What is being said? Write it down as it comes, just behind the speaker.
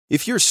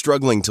If you're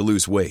struggling to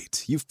lose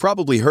weight, you've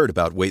probably heard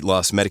about weight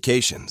loss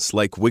medications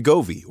like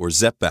Wegovy or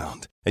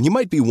Zepbound, and you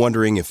might be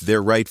wondering if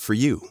they're right for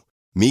you.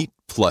 Meet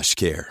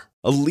PlushCare,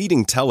 a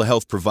leading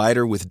telehealth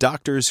provider with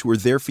doctors who are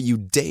there for you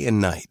day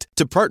and night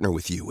to partner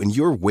with you in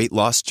your weight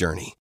loss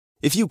journey.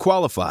 If you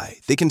qualify,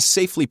 they can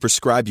safely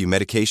prescribe you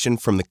medication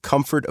from the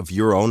comfort of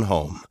your own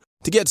home.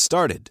 To get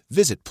started,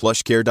 visit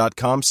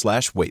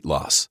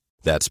plushcare.com/weightloss.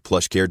 That's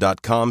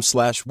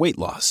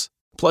plushcare.com/weightloss.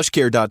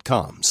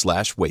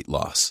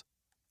 plushcare.com/weightloss.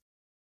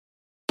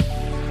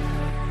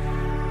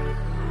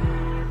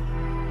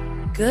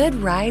 Good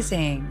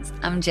risings.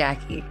 I'm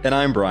Jackie. And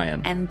I'm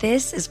Brian. And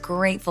this is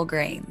Grateful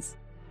Grains.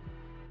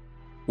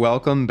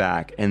 Welcome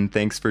back, and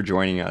thanks for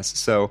joining us.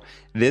 So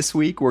this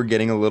week, we're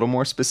getting a little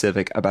more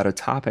specific about a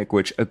topic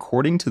which,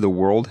 according to the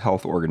World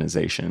Health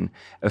Organization,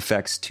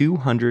 affects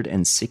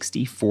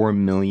 264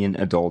 million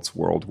adults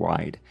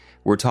worldwide.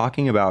 We're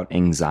talking about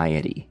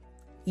anxiety.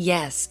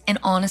 Yes, and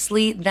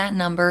honestly, that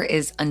number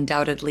is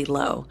undoubtedly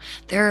low.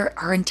 There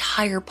are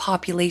entire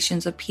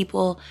populations of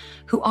people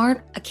who aren't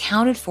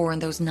accounted for in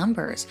those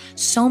numbers.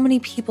 So many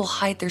people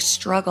hide their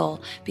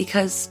struggle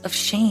because of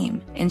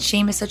shame, and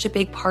shame is such a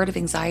big part of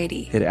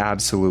anxiety. It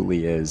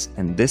absolutely is.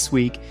 And this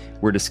week,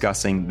 we're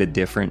discussing the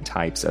different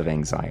types of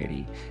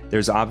anxiety.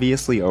 There's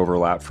obviously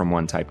overlap from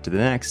one type to the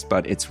next,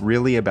 but it's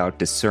really about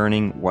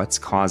discerning what's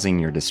causing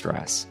your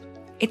distress.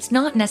 It's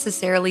not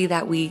necessarily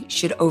that we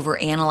should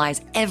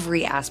overanalyze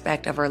every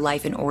aspect of our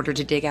life in order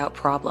to dig out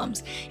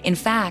problems. In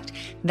fact,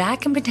 that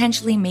can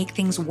potentially make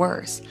things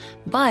worse.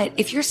 But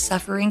if you're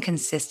suffering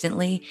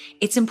consistently,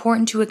 it's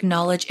important to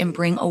acknowledge and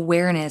bring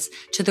awareness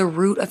to the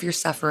root of your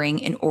suffering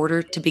in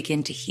order to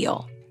begin to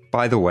heal.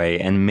 By the way,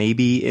 and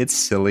maybe it's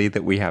silly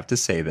that we have to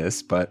say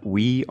this, but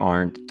we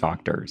aren't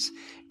doctors.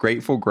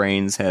 Grateful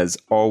Grains has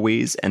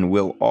always and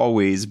will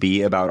always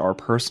be about our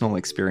personal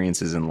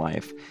experiences in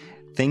life.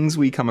 Things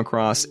we come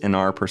across in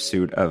our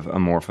pursuit of a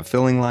more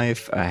fulfilling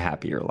life, a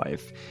happier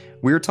life.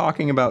 We're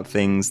talking about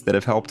things that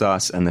have helped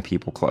us and the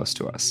people close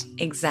to us.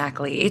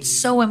 Exactly. It's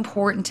so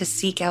important to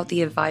seek out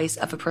the advice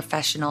of a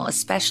professional,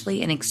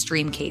 especially in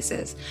extreme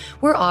cases.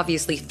 We're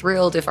obviously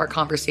thrilled if our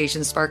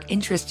conversations spark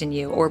interest in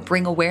you or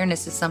bring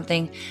awareness to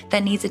something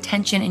that needs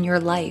attention in your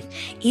life,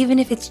 even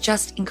if it's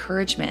just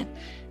encouragement.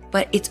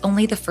 But it's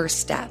only the first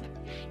step.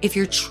 If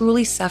you're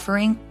truly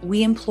suffering,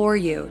 we implore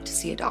you to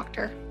see a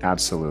doctor.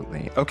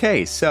 Absolutely.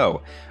 Okay,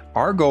 so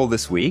our goal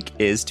this week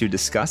is to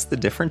discuss the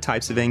different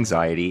types of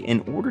anxiety in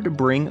order to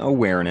bring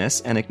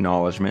awareness and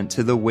acknowledgement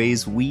to the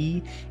ways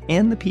we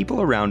and the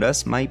people around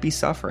us might be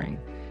suffering.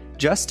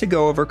 Just to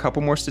go over a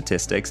couple more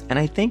statistics, and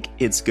I think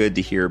it's good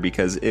to hear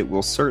because it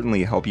will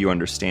certainly help you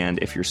understand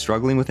if you're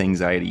struggling with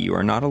anxiety, you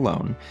are not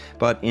alone.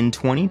 But in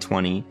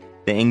 2020,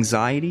 the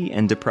Anxiety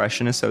and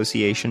Depression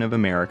Association of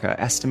America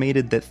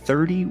estimated that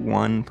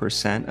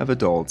 31% of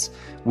adults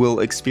will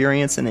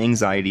experience an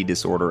anxiety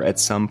disorder at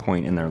some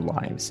point in their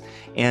lives.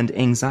 And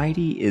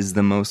anxiety is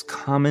the most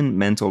common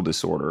mental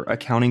disorder,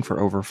 accounting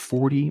for over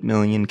 40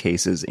 million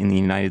cases in the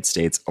United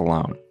States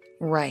alone.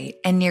 Right.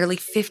 And nearly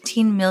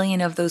 15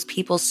 million of those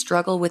people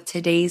struggle with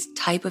today's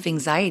type of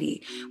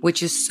anxiety,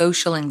 which is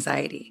social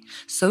anxiety.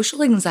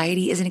 Social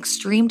anxiety is an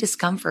extreme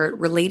discomfort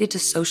related to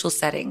social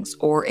settings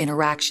or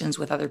interactions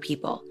with other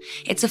people.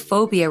 It's a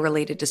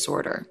phobia-related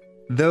disorder.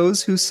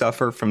 Those who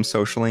suffer from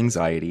social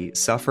anxiety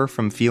suffer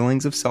from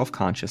feelings of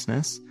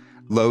self-consciousness,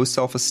 low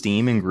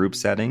self-esteem in group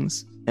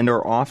settings, and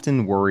are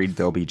often worried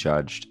they'll be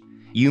judged.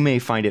 You may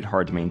find it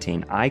hard to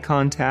maintain eye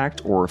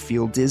contact or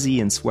feel dizzy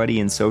and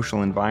sweaty in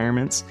social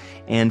environments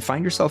and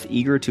find yourself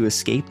eager to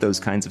escape those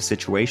kinds of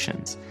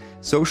situations.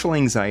 Social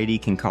anxiety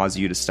can cause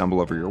you to stumble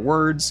over your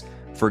words,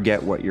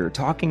 forget what you're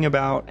talking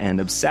about,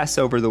 and obsess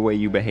over the way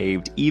you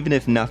behaved even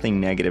if nothing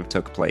negative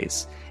took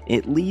place.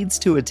 It leads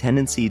to a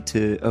tendency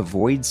to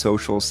avoid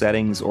social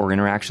settings or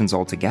interactions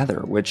altogether,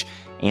 which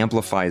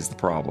amplifies the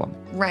problem.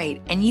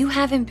 Right, and you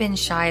haven't been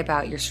shy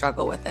about your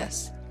struggle with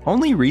this.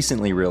 Only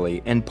recently,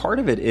 really, and part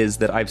of it is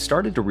that I've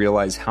started to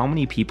realize how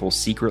many people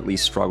secretly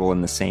struggle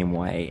in the same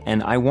way,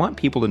 and I want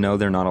people to know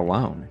they're not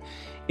alone.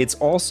 It's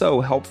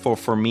also helpful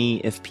for me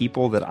if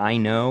people that I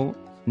know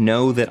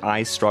that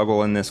I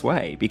struggle in this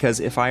way, because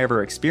if I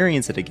ever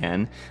experience it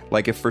again,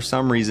 like if for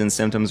some reason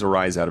symptoms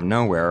arise out of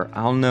nowhere,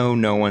 I'll know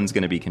no one's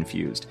going to be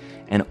confused.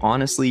 And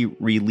honestly,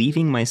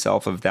 relieving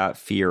myself of that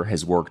fear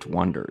has worked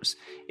wonders.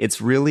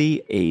 It's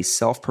really a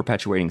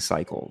self-perpetuating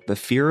cycle. The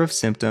fear of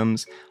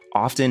symptoms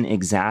often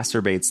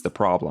exacerbates the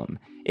problem.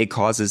 It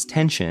causes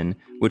tension,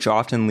 which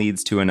often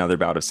leads to another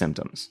bout of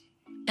symptoms.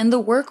 And the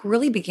work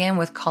really began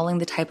with calling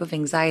the type of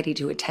anxiety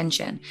to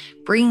attention,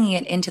 bringing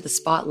it into the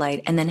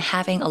spotlight, and then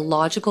having a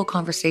logical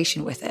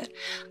conversation with it.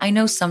 I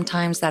know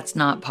sometimes that's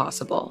not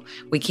possible.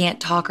 We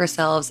can't talk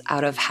ourselves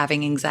out of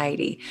having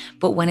anxiety,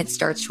 but when it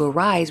starts to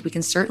arise, we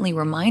can certainly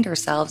remind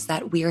ourselves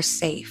that we are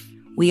safe,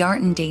 we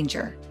aren't in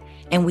danger,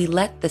 and we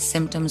let the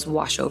symptoms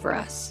wash over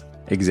us.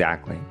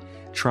 Exactly.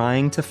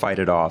 Trying to fight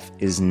it off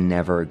is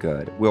never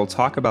good. We'll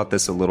talk about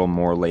this a little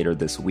more later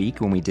this week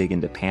when we dig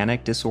into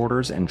panic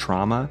disorders and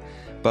trauma.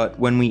 But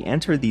when we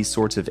enter these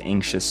sorts of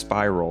anxious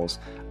spirals,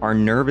 our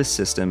nervous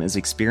system is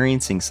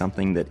experiencing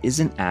something that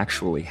isn't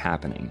actually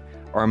happening.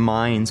 Our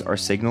minds are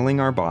signaling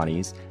our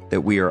bodies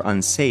that we are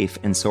unsafe,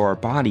 and so our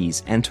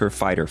bodies enter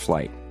fight or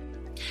flight.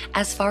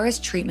 As far as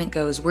treatment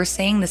goes, we're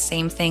saying the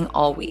same thing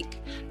all week.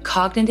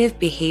 Cognitive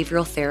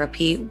behavioral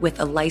therapy with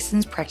a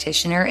licensed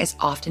practitioner is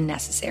often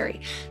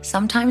necessary.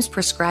 Sometimes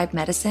prescribed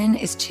medicine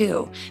is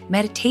too.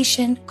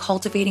 Meditation,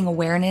 cultivating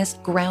awareness,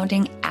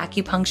 grounding,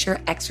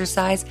 acupuncture,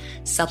 exercise,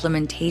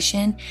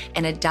 supplementation,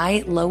 and a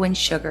diet low in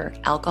sugar,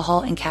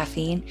 alcohol, and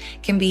caffeine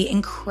can be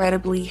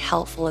incredibly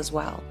helpful as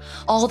well.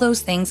 All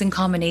those things in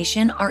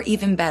combination are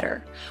even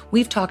better.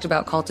 We've talked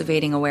about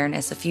cultivating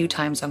awareness a few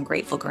times on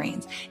Grateful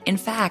Grains. In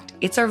fact,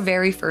 it's our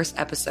very first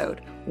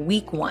episode,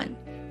 week 1.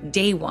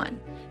 Day 1.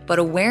 But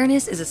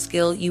awareness is a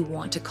skill you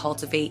want to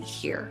cultivate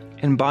here.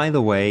 And by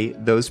the way,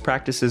 those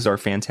practices are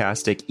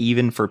fantastic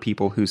even for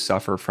people who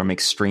suffer from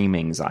extreme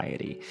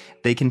anxiety.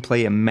 They can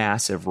play a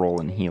massive role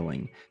in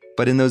healing.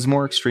 But in those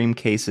more extreme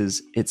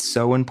cases, it's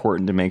so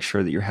important to make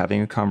sure that you're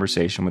having a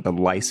conversation with a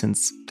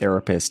licensed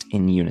therapist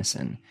in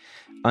unison.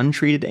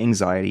 Untreated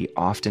anxiety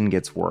often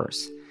gets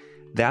worse.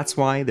 That's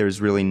why there's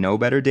really no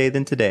better day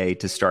than today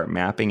to start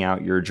mapping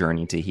out your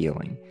journey to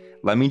healing.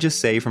 Let me just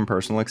say from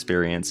personal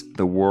experience,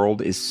 the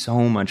world is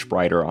so much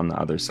brighter on the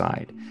other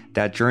side.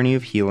 That journey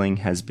of healing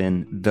has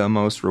been the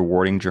most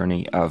rewarding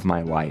journey of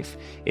my life.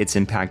 It's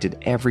impacted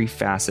every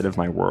facet of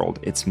my world.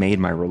 It's made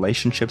my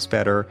relationships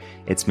better.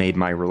 It's made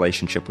my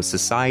relationship with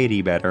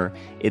society better.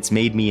 It's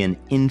made me an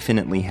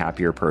infinitely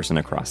happier person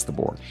across the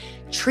board.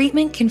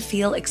 Treatment can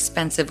feel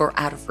expensive or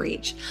out of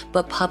reach,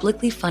 but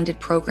publicly funded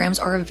programs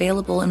are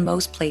available in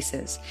most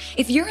places.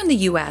 If you're in the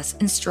U.S.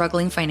 and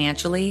struggling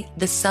financially,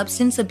 the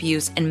Substance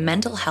Abuse and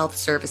Mental Health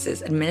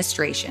Services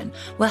Administration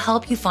will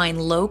help you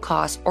find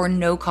low-cost or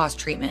no-cost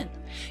treatment.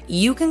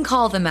 You can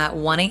call them at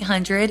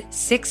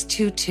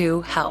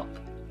 1-800-622-HELP,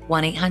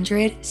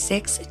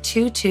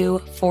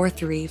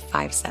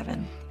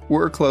 1-800-622-4357.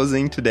 We're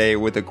closing today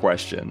with a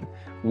question.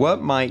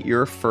 What might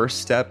your first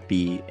step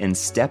be in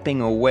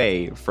stepping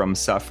away from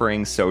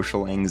suffering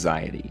social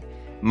anxiety?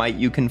 Might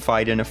you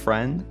confide in a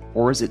friend,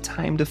 or is it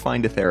time to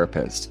find a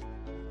therapist?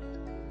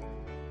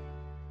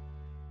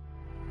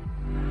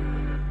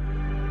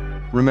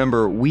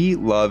 Remember, we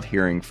love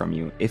hearing from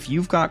you. If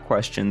you've got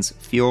questions,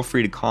 feel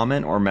free to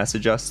comment or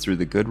message us through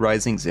the Good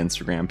Risings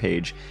Instagram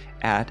page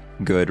at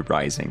Good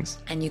Risings.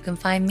 And you can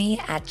find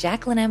me at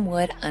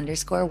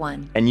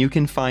JacquelineMWood_1. And you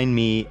can find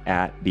me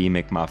at B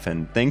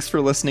McMuffin. Thanks for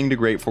listening to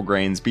Grateful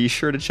Grains. Be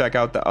sure to check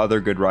out the other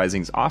Good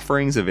Risings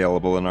offerings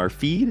available in our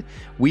feed.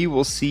 We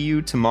will see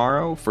you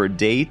tomorrow for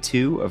day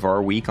 2 of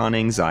our week on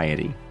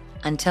anxiety.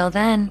 Until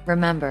then,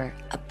 remember,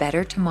 a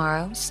better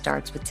tomorrow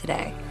starts with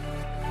today.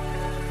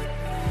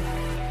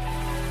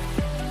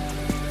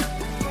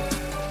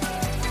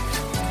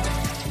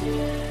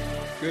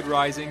 Good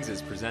Risings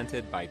is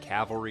presented by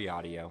Cavalry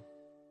Audio.